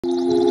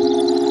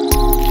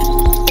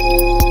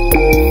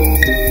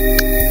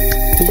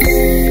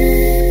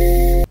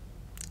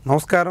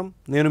నమస్కారం,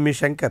 నేను మీ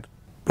శంకర్.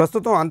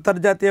 ప్రస్తుతం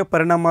అంతర్జాతీయ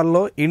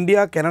పరిణామాల్లో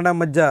ఇండియా కెనడా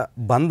మధ్య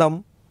బంధం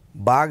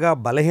బాగా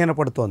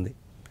బలహీనపడుతోంది.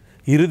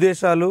 ఇరు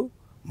దేశాలు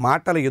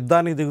మాటల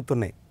యుద్ధానికి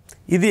దిగుతున్నాయి.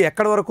 ఇది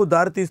ఎక్కడి వరకు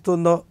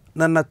దారితీస్తుందో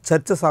నన్న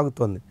చర్చ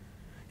సాగుతోంది.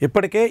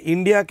 ఇప్పటికే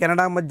ఇండియా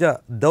కెనడా మధ్య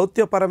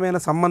దౌత్యపరమైన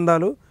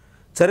సంబంధాలు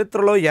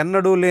చరిత్రలో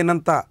ఎన్నడూ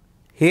లేనంత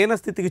హీన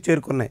స్థితికి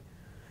చేరుకున్నాయి.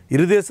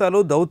 ఇరు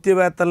దేశాలు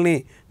దౌత్యవేత్తల్ని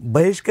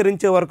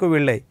బహిష్కరించే వరకు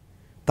వెళ్ళాయి.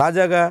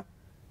 తాజాగా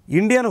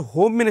ఇండియన్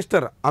హోమ్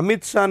మినిస్టర్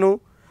అమిత్ షాను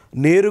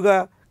నేరుగా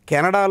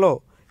కెనడాలో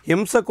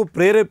హింసకు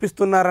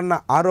ప్రేరేపిస్తున్నారన్న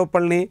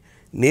ఆరోపణల్ని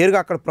నేరుగా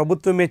అక్కడ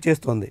ప్రభుత్వమే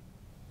చేస్తోంది.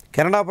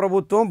 కెనడా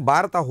ప్రభుత్వం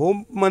భారత హోం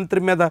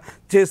మంత్రి మీద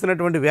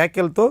చేసినటువంటి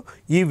వ్యాఖ్యలతో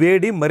ఈ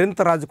వేడి మరింత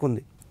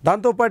రాజుకుంది.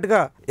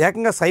 దాంతోపాటుగా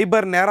ఏకంగా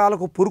సైబర్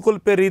నేరాలకు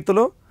పురుకొల్పే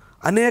రీతిలో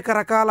అనేక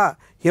రకాల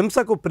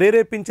హింసకు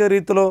ప్రేరేపించే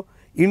రీతిలో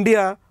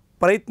ఇండియా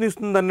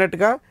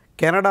ప్రయత్నిస్తుందన్నట్టుగా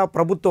కెనడా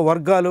ప్రభుత్వ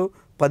వర్గాలు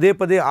పదే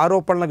పదే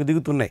ఆరోపణలకు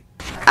దిగుతున్నాయి.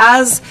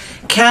 As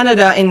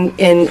Canada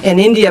and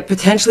India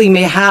potentially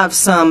may have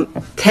some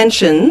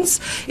tensions,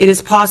 it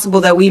is possible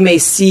that we may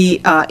see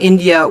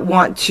India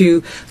want to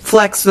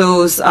flex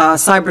those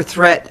cyber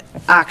threat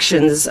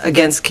actions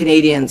against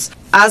Canadians.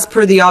 As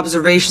per the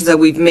observations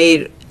that we've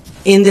made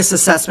in this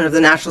assessment of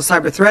the National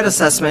Cyber Threat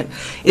Assessment,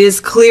 it is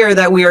clear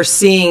that we are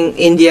seeing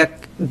India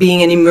being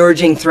an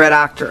emerging threat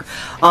actor.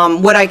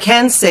 What I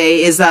can say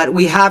is that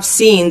we have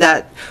seen that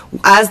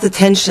as the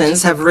tensions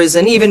have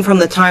risen, even from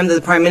the time that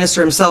the Prime Minister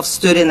himself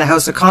stood in the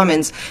House of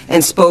Commons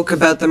and spoke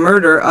about the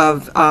murder of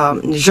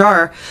Nijar,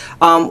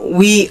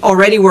 we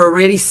were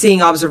already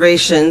seeing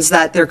observations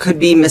that there could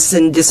be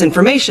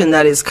disinformation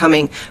that is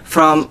coming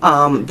from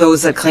those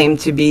that claim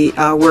to be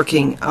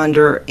working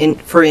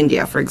for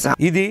India, for example.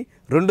 ఇది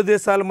రెండు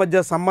దేశాల మధ్య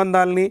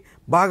సంబంధాలని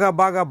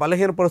బాగా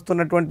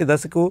బలహీనపరుస్తున్నటువంటి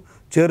దశకు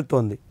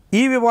చేరుతోంది.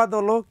 ఈ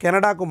వివాదంలో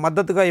కెనడాకు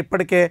మద్దతుగా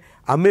ఇప్పటికే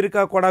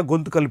అమెరికా కూడా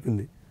గొంతు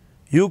కలిపింది.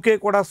 యూకే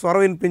కూడా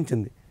స్వరం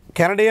వినిపించింది.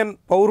 కెనడియన్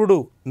పౌరుడు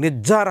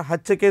నిజ్జార్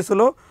హత్య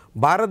కేసులో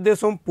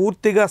భారతదేశం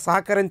పూర్తిగా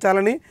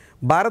సహకరించాలని,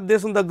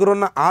 భారతదేశం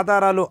దగ్గరున్న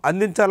ఆధారాలు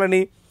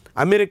అందించాలని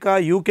అమెరికా,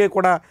 యూకే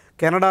కూడా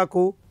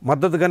కెనడాకు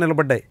మద్దతుగా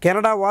నిలబడ్డాయి.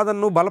 కెనడా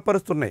వాదనను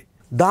బలపరుస్తున్నాయి.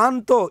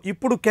 దాంతో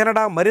ఇప్పుడు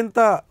కెనడా మరింత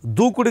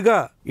దూకుడుగా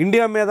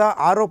ఇండియా మీద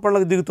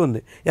ఆరోపణలకు దిగుతుంది.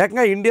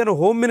 ఏకంగా ఇండియన్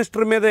హోమ్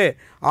మినిస్టర్ మీదే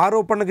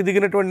ఆరోపణలకు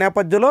దిగినటువంటి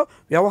నేపథ్యంలో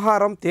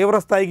వ్యవహారం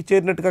తీవ్రస్థాయికి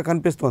చేరినట్టుగా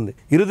కనిపిస్తోంది.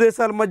 ఇరు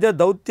దేశాల మధ్య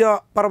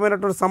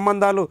దౌత్యపరమైనటువంటి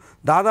సంబంధాలు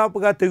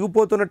దాదాపుగా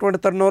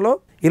తెగిపోతున్నటువంటి తరుణంలో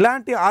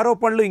ఇలాంటి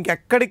ఆరోపణలు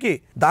ఇంకెక్కడికి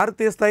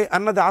దారితీస్తాయి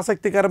అన్నది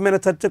ఆసక్తికరమైన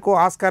చర్చకు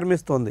ఆస్కారం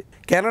ఇస్తోంది.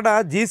 కెనడా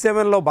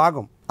G7లో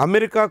భాగం.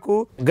 అమెరికాకు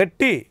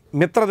గట్టి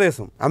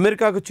మిత్రదేశం.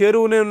 అమెరికాకు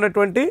చేరువనే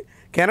ఉన్నటువంటి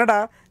కెనడా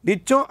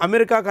నిత్యం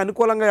అమెరికాకు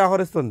అనుకూలంగా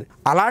వ్యవహరిస్తుంది.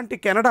 అలాంటి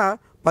కెనడా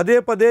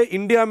పదే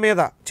ఇండియా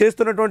మీద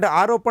చేస్తున్నటువంటి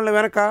ఆరోపణల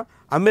వెనక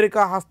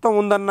అమెరికా హస్తం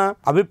ఉందన్న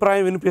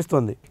అభిప్రాయం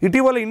వినిపిస్తోంది.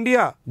 ఇటీవల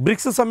ఇండియా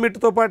బ్రిక్స్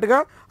సమ్మిట్తో పాటుగా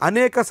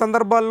అనేక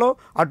సందర్భాల్లో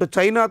అటు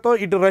చైనాతో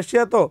ఇటు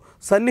రష్యాతో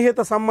సన్నిహిత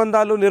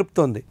సంబంధాలు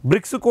నిలుపుతోంది.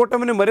 బ్రిక్స్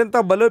కూటమిని మరింత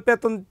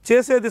బలోపేతం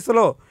చేసే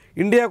దిశలో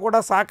ఇండియా కూడా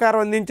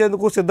సహకారం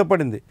అందించేందుకు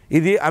సిద్ధపడింది.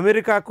 ఇది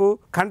అమెరికాకు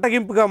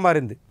కంటగింపుగా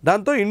మారింది.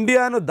 దాంతో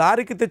ఇండియాను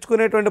దారికి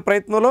తెచ్చుకునేటువంటి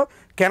ప్రయత్నంలో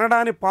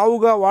కెనడాని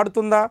పావుగా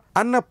వాడుతుందా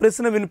అన్న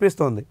ప్రశ్న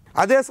వినిపిస్తోంది.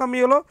 అదే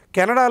సమయంలో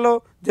కెనడాలో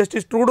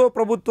జస్టిస్ ట్రూడో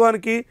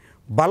ప్రభుత్వానికి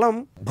బలం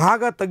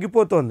బాగా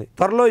తగ్గిపోతోంది.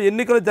 త్వరలో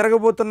ఎన్నికలు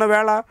జరగబోతున్న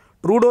వేళ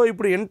ట్రూడో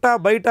ఇప్పుడు ఇంటా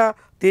బయట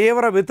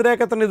తీవ్ర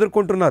వ్యతిరేకతను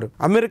ఎదుర్కొంటున్నారు.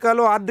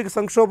 అమెరికాలో ఆర్థిక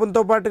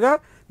సంక్షోభంతో పాటుగా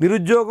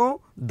నిరుద్యోగం,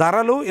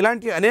 ధరలు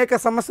ఇలాంటి అనేక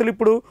సమస్యలు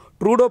ఇప్పుడు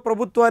ట్రూడో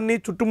ప్రభుత్వాన్ని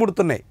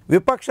చుట్టుముడుతున్నాయి.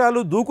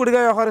 విపక్షాలు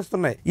దూకుడుగా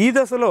వ్యవహరిస్తున్నాయి. ఈ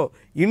దశలో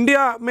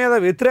ఇండియా మీద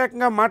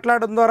వ్యతిరేకంగా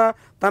మాట్లాడడం ద్వారా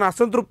తన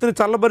అసంతృప్తిని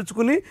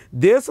చల్లబరుచుకుని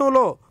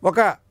దేశంలో ఒక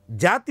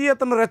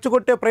జాతీయతను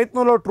రెచ్చగొట్టే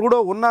ప్రయత్నంలో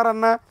ట్రూడో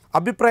ఉన్నారన్న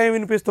అభిప్రాయం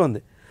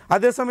వినిపిస్తోంది.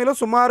 అదే సమయంలో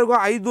సుమారుగా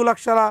 5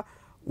 లక్షల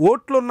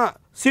ఓట్లున్న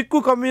సిక్కు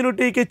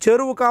కమ్యూనిటీకి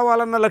చేరువు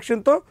కావాలన్న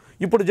లక్ష్యంతో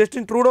ఇప్పుడు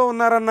జస్టిన్ ట్రూడో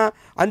ఉన్నారన్న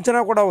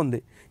అంచనా కూడా ఉంది.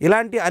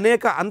 ఇలాంటి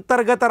అనేక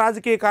అంతర్గత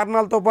రాజకీయ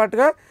కారణాలతో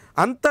పాటుగా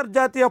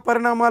అంతర్జాతీయ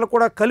పరిణామాలు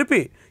కూడా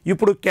కలిపి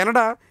ఇప్పుడు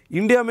కెనడా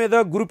ఇండియా మీద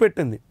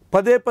గురిపెట్టింది.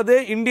 పదే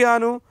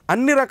ఇండియాను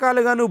అన్ని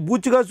రకాలుగాను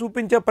బూచిగా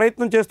చూపించే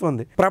ప్రయత్నం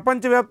చేస్తోంది.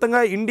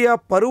 ప్రపంచవ్యాప్తంగా ఇండియా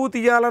పరువు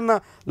తీయాలన్న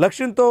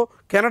లక్ష్యంతో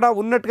కెనడా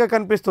ఉన్నట్టుగా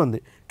కనిపిస్తోంది.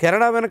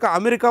 కెనడా వెనుక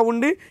అమెరికా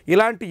ఉండి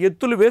ఇలాంటి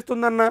ఎత్తులు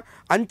వేస్తుందన్న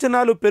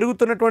అంచనాలు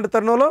పెరుగుతున్నటువంటి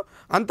తరుణంలో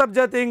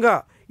అంతర్జాతీయంగా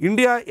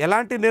ఇండియా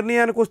ఎలాంటి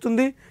నిర్ణయానికి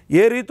వస్తుంది,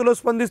 ఏ రీతిలో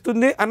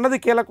స్పందిస్తుంది అన్నది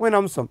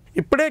కీలకమైన అంశం.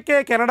 ఇప్పటికే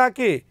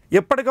కెనడాకి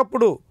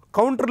ఎప్పటికప్పుడు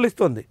కౌంటర్లు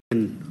ఇస్తోంది.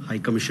 High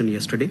commission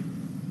yesterday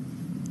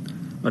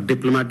a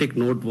diplomatic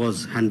note was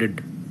handed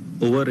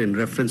over in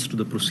reference to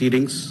the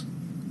proceedings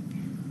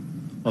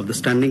of the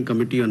Standing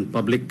Committee on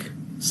Public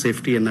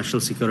Safety and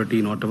National Security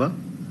in Ottawa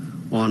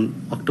on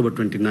October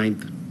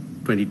 29th,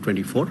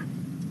 2024.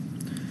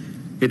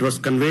 It was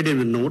conveyed in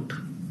the note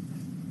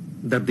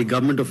that the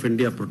Government of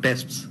India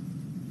protests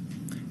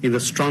in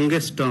the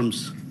strongest terms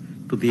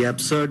to the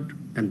absurd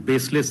and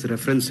baseless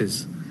references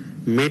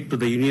made to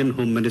the Union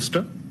Home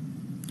Minister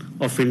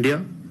of India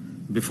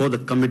before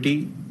the committee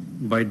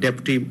by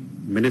Deputy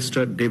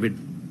Minister David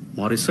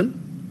Morrison.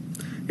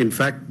 In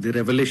fact, the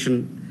revelation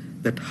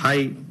that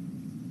high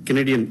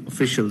Canadian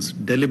officials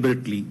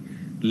deliberately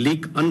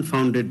leak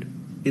unfounded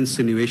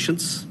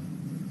insinuations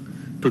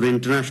to the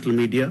international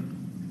media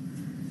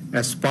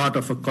as part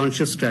of a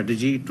conscious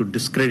strategy to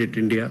discredit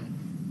India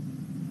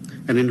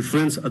and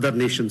influence other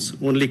nations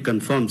only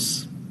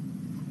confirms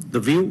the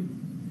view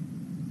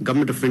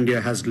Government of India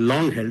has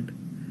long held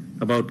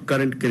about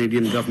current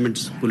Canadian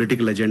government's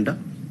political agenda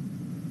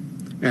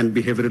and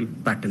behavioral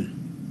pattern.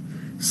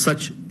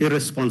 Such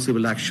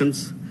irresponsible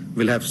actions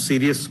will have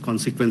serious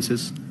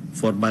consequences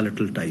for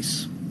bilateral ties.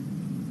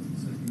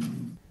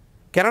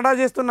 Canada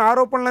చేస్తున్న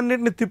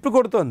ఆరోపణలన్నింటినీ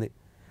తిప్పికొడుతోంది.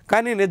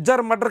 కానీ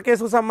Nijjar murder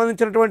కేసుకు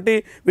సంబంధించినటువంటి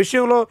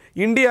విషయంలో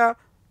India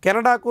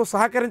కెనడాకు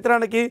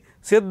సహకరించడానికి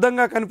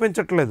సిద్ధంగా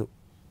కనిపించట్లేదు.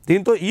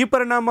 దీంతో ఈ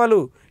పరిణామాలు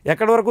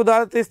ఎక్కడి వరకు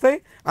దారితీస్తాయి,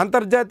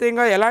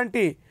 అంతర్జాతీయంగా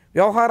ఎలాంటి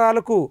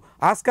వ్యవహారాలకు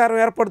ఆస్కారం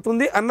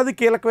ఏర్పడుతుంది అన్నది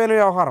కీలకమైన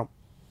వ్యవహారం.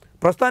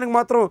 ప్రస్తుతానికి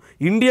మాత్రం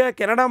ఇండియా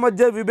కెనడా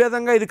మధ్య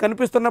విభేదంగా ఇది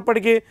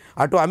కనిపిస్తున్నప్పటికీ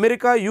అటు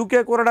అమెరికా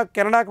యూకే కూడా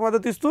కెనడాకు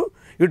మద్దతు ఇస్తూ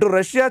ఇటు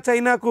రష్యా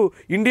చైనాకు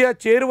ఇండియా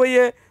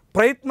చేరువయ్యే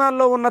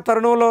ప్రయత్నాల్లో ఉన్న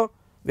తరుణంలో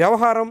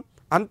వ్యవహారం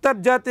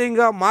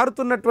అంతర్జాతీయంగా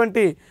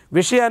మారుతున్నటువంటి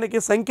విషయానికి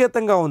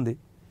సంకేతంగా ఉంది.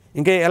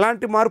 ఇంకా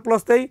ఎలాంటి మార్పులు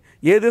వస్తాయి,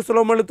 ఏ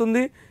దిశలో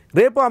మళ్ళుతుంది,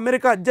 రేపు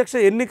అమెరికా అధ్యక్ష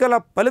ఎన్నికల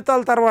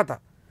ఫలితాల తర్వాత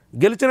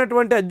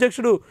గెలిచినటువంటి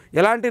అధ్యక్షుడు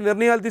ఎలాంటి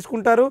నిర్ణయాలు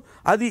తీసుకుంటారు,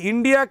 అది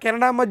ఇండియా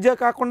కెనడా మధ్య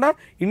కాకుండా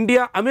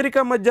ఇండియా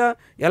అమెరికా మధ్య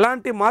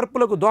ఎలాంటి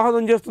మార్పులకు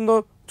దోహదం చేస్తుందో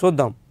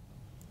చూద్దాం.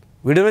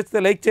 వీడియో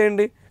నచ్చితే లైక్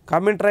చేయండి,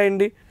 కామెంట్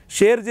రాయండి,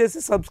 షేర్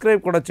చేసి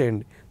సబ్స్క్రైబ్ కూడా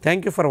చేయండి.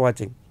 Thank you for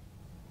watching.